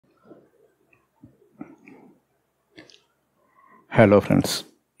Hello friends,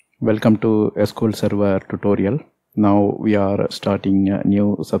 welcome to SQL Server tutorial. Now we are starting a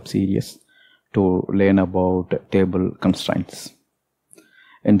new sub-series to learn about table constraints.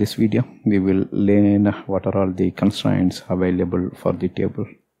 In this video, we will learn what are all the constraints available for the table.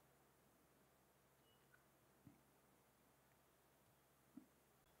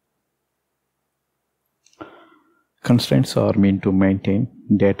 Constraints are meant to maintain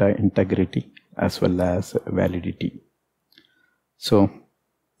data integrity as well as validity. So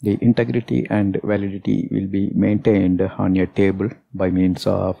the integrity and validity will be maintained on a table by means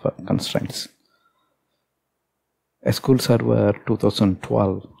of constraints. SQL Server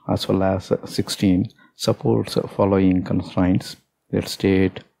 2012 as well as 16 supports following constraints. Let's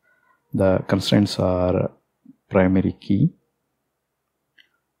state the constraints are primary key,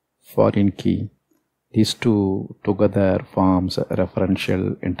 foreign key. These two together forms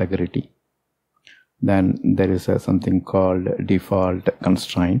referential integrity. Then there is something called default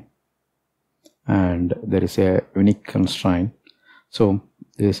constraint, and there is a unique constraint. So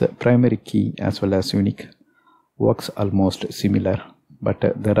there is a primary key as well as unique works almost similar, but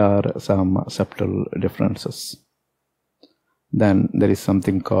there are some subtle differences. Then there is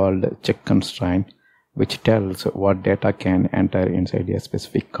something called check constraint, which tells what data can enter inside a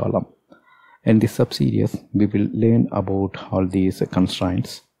specific column. In this sub-series, we will learn about all these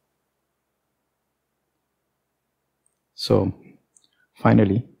constraints. So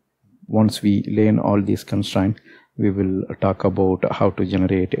finally, once we learn all these constraints, we will talk about how to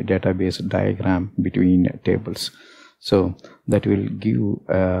generate a database diagram between tables. So that will give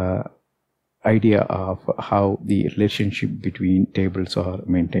an idea of how the relationship between tables are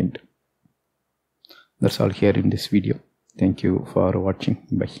maintained. That's all here in this video. Thank you for watching.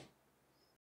 Bye.